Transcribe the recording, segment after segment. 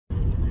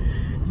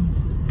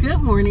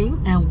Good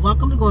morning and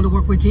welcome to Going to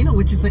Work with Gena,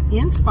 which is an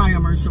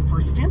Inspiremercial for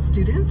STEM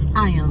students.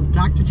 I am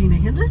Dr. Gena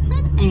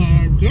Henderson,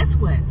 and guess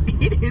what?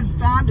 It is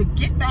time to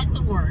get back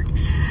to work.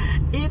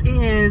 It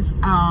is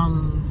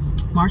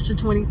March the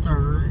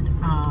 23rd,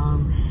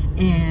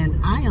 and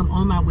I am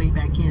on my way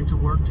back into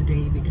work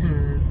today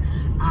because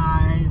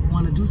I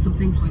want to do some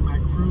things with my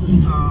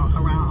crew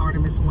around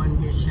Artemis 1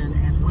 mission,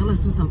 as well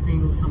as do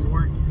some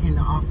work in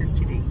the office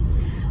today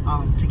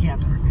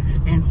together.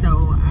 And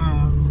so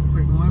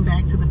we're going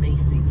back to the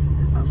basics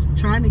of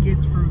trying to get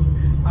through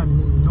a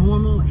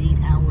normal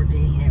 8-hour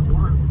day at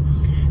work.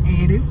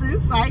 And it's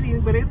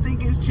exciting, but I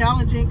think it's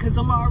challenging because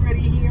I'm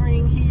already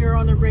hearing here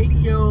on the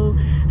radio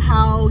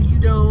how, you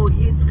know,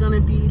 it's going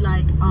to be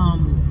like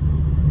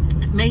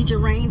major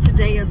rain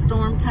today, a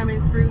storm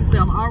coming through. So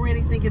I'm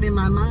already thinking in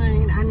my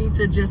mind, I need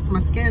to adjust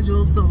my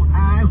schedule so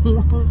I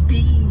won't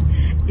be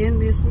in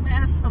this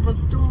mess of a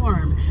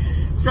storm.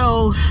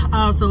 So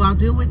I'll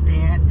deal with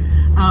that.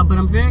 But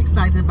I'm very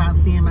excited about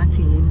seeing my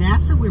team.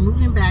 NASA, we're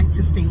moving back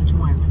to stage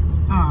 1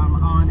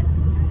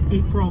 on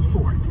April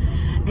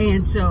 4th.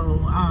 And so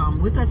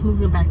with us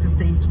moving back to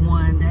stage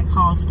 1, that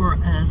calls for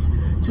us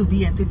to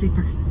be at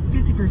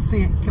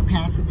 50%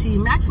 capacity,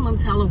 maximum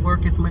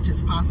telework as much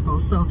as possible.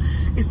 So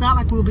it's not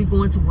like we'll be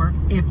going to work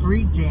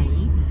every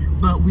day,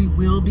 but we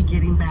will be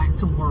getting back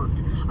to work.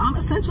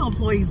 Essential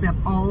employees have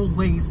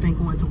always been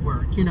going to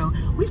work. You know,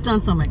 we've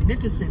done some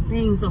magnificent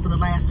things over the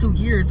last 2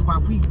 years while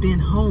we've been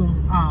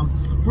home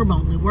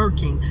remotely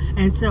working.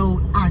 And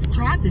so I've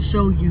tried to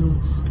show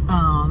you,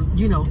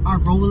 you know, our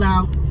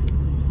rollout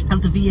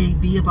of the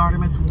VAB of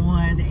Artemis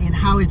 1 and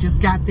how it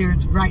just got there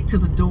right to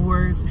the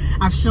doors.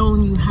 I've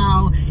shown you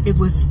how it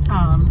was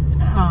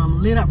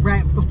lit up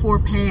right before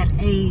pad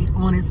A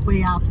on its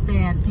way out to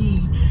pad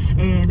B,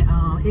 and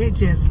it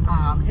just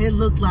it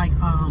looked like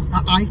an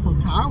Eiffel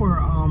Tower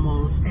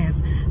almost,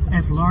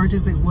 as large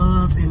as it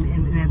was and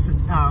as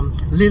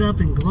lit up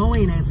and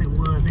glowing as it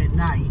was at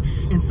night.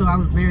 And so I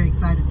was very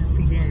excited to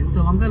see that, and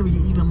so I'm going to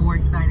be even more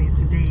excited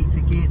today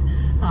to get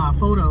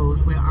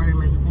photos with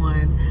Artemis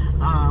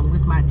 1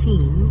 with my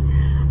team.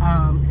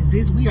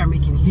 We are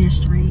making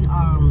history.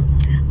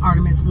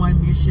 Artemis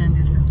 1 mission,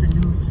 this is the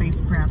new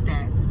spacecraft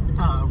that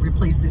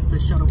replaces the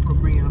shuttle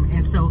program,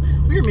 and so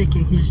we're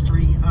making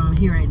history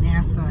here at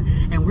NASA,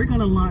 and we're going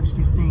to launch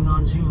this thing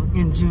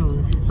in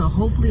June, so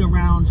hopefully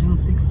around June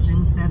 6th,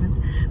 June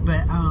 7th,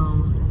 but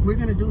we're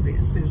going to do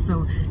this. And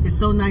so it's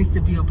so nice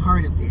to be a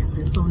part of this.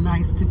 It's so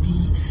nice to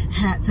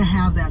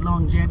have that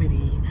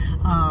longevity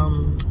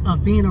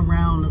of being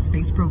around the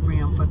space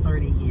program for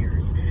 30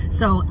 years.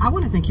 So I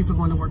want to thank you for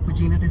going to work with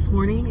Gena this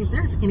morning. If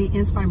there's any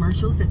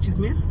Inspiremercials that you've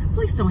missed,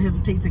 please don't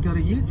hesitate to go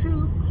to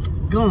YouTube.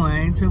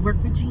 Going to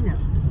Work with Gena.